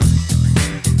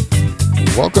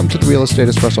Welcome to the Real Estate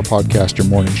Espresso Podcast, your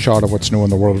morning shot of what's new in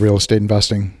the world of real estate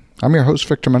investing. I'm your host,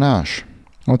 Victor Menashe.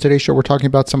 On today's show, we're talking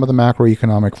about some of the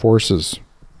macroeconomic forces.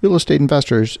 Real estate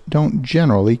investors don't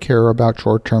generally care about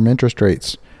short-term interest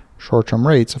rates. Short-term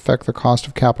rates affect the cost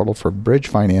of capital for bridge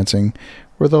financing,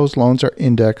 where those loans are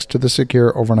indexed to the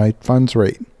secure overnight funds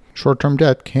rate. Short-term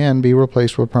debt can be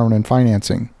replaced with permanent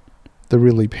financing. The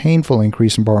really painful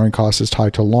increase in borrowing costs is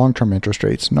tied to long-term interest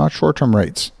rates, not short-term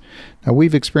rates. Now,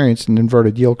 we've experienced an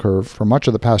inverted yield curve for much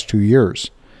of the past 2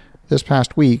 years. This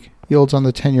past week, yields on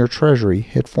the 10-year Treasury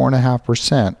hit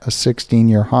 4.5%, a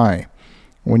 16-year high.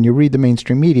 When you read the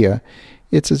mainstream media,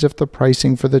 it's as if the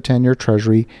pricing for the 10-year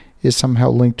Treasury is somehow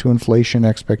linked to inflation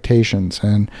expectations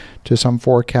and to some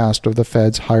forecast of the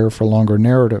Fed's higher-for-longer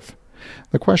narrative.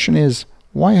 The question is,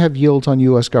 why have yields on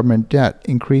U.S. government debt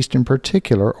increased in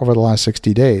particular over the last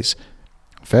 60 days?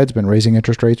 The Fed's been raising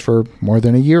interest rates for more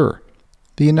than a year.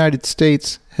 The United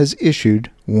States has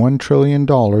issued $1 trillion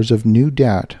of new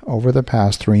debt over the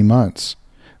past 3 months.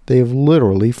 They have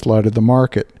literally flooded the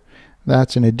market.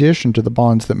 That's in addition to the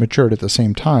bonds that matured at the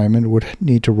same time and would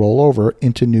need to roll over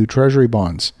into new Treasury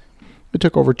bonds. It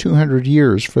took over 200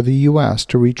 years for the U.S.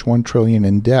 to reach $1 trillion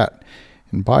in debt,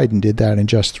 and Biden did that in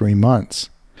just 3 months.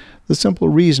 The simple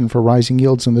reason for rising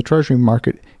yields in the Treasury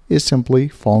market is simply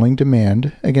falling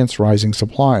demand against rising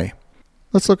supply.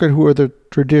 Let's look at who are the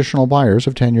traditional buyers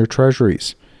of 10-year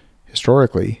Treasuries.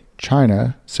 Historically,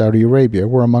 China, Saudi Arabia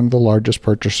were among the largest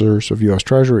purchasers of U.S.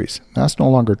 Treasuries. That's no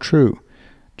longer true.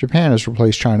 Japan has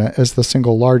replaced China as the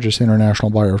single largest international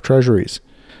buyer of Treasuries.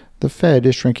 The Fed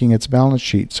is shrinking its balance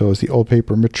sheet, so as the old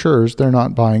paper matures, they're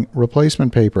not buying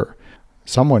replacement paper.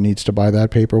 Someone needs to buy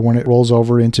that paper when it rolls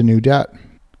over into new debt.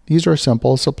 These are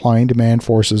simple supply and demand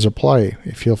forces at play.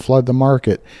 If you flood the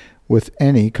market with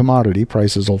any commodity,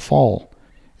 prices will fall.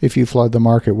 If you flood the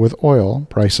market with oil,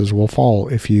 prices will fall.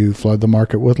 If you flood the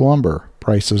market with lumber,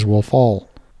 prices will fall.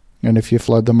 And if you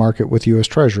flood the market with U.S.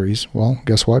 Treasuries, well,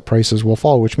 guess what? Prices will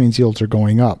fall, which means yields are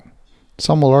going up.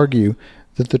 Some will argue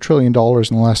that the $1 trillion in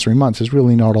the last 3 months is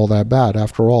really not all that bad.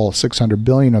 After all, $600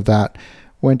 billion of that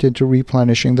went into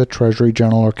replenishing the Treasury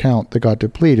general account that got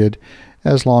depleted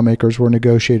as lawmakers were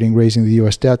negotiating raising the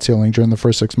U.S. debt ceiling during the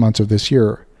first 6 months of this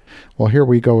year. Well, here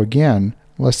we go again,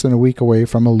 less than a week away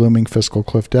from a looming fiscal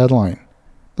cliff deadline.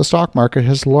 The stock market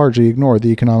has largely ignored the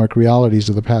economic realities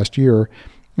of the past year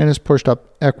and has pushed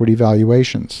up equity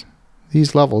valuations.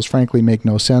 These levels frankly make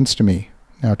no sense to me.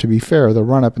 Now, to be fair, the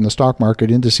run-up in the stock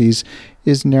market indices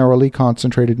is narrowly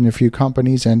concentrated in a few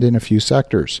companies and in a few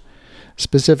sectors.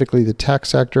 Specifically, the tech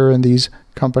sector and these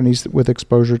companies with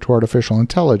exposure to artificial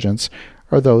intelligence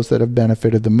are those that have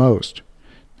benefited the most.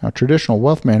 Now, traditional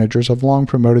wealth managers have long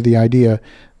promoted the idea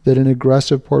that an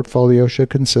aggressive portfolio should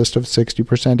consist of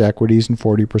 60% equities and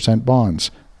 40%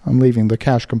 bonds. I'm leaving the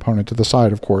cash component to the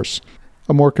side, of course.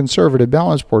 A more conservative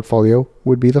balanced portfolio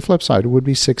would be the flip side. It would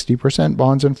be 60%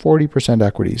 bonds and 40%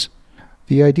 equities.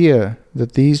 The idea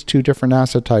that these two different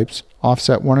asset types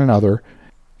offset one another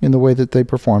in the way that they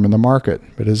perform in the market.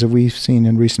 But as we've seen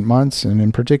in recent months, and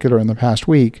in particular in the past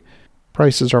week,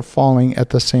 prices are falling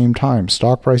at the same time.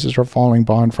 Stock prices are falling,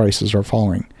 bond prices are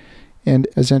falling. And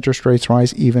as interest rates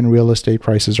rise, even real estate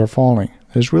prices are falling.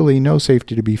 There's really no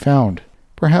safety to be found.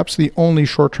 Perhaps the only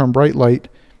short-term bright light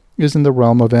is in the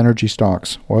realm of energy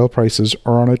stocks. Oil prices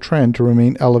are on a trend to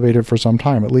remain elevated for some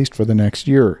time, at least for the next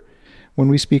year. When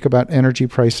we speak about energy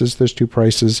prices, there's two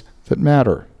prices that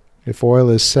matter. If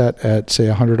oil is set at, say,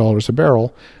 $100 a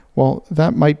barrel, well,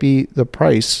 that might be the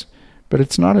price, but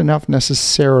it's not enough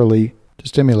necessarily to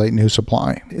stimulate new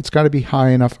supply. It's got to be high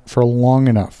enough for long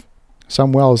enough.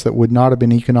 Some wells that would not have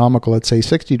been economical at, say,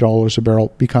 $60 a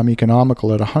barrel become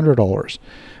economical at $100.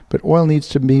 But oil needs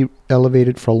to be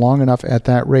elevated for long enough at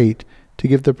that rate to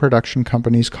give the production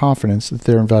companies confidence that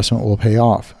their investment will pay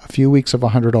off. A few weeks of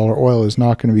 $100 oil is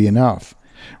not going to be enough.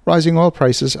 Rising oil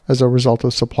prices as a result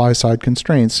of supply-side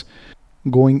constraints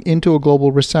going into a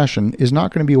global recession is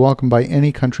not going to be welcomed by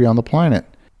any country on the planet,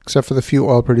 except for the few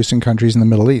oil-producing countries in the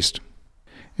Middle East.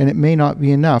 And it may not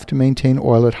be enough to maintain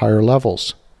oil at higher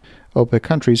levels. OPEC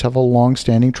countries have a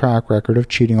long-standing track record of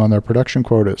cheating on their production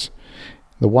quotas.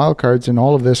 The wildcards in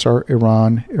all of this are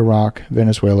Iran, Iraq,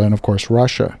 Venezuela, and of course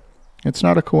Russia. It's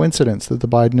not a coincidence that the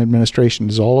Biden administration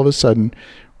is all of a sudden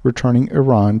returning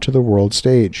Iran to the world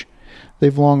stage.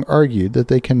 They've long argued that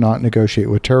they cannot negotiate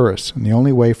with terrorists, and the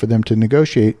only way for them to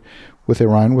negotiate with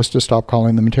Iran was to stop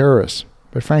calling them terrorists.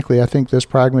 But frankly, I think this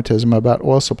pragmatism about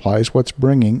oil supply is what's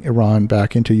bringing Iran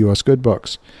back into U.S. good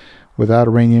books. Without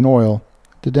Iranian oil,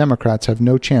 the Democrats have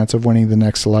no chance of winning the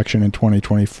next election in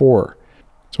 2024.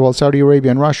 So while Saudi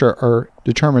Arabia and Russia are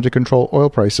determined to control oil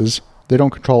prices, they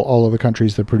don't control all of the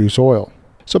countries that produce oil.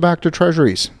 So back to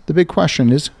treasuries. The big question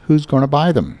is who's going to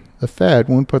buy them? The Fed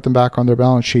won't put them back on their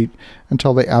balance sheet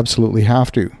until they absolutely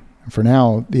have to. And for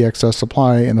now, the excess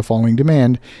supply and the falling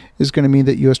demand is going to mean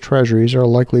that U.S. treasuries are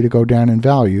likely to go down in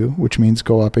value, which means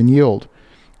go up in yield.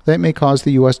 That may cause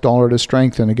the U.S. dollar to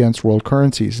strengthen against world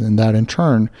currencies, and that in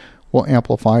turn will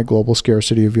amplify global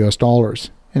scarcity of U.S. dollars.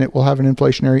 And it will have an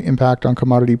inflationary impact on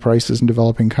commodity prices in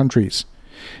developing countries.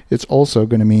 It's also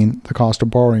going to mean the cost of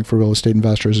borrowing for real estate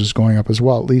investors is going up as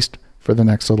well, at least for the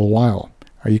next little while.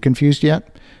 Are you confused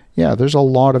yet? Yeah, there's a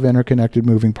lot of interconnected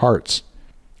moving parts.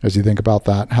 As you think about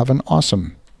that, have an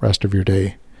awesome rest of your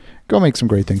day. Go make some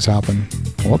great things happen.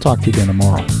 We'll talk to you again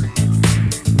tomorrow.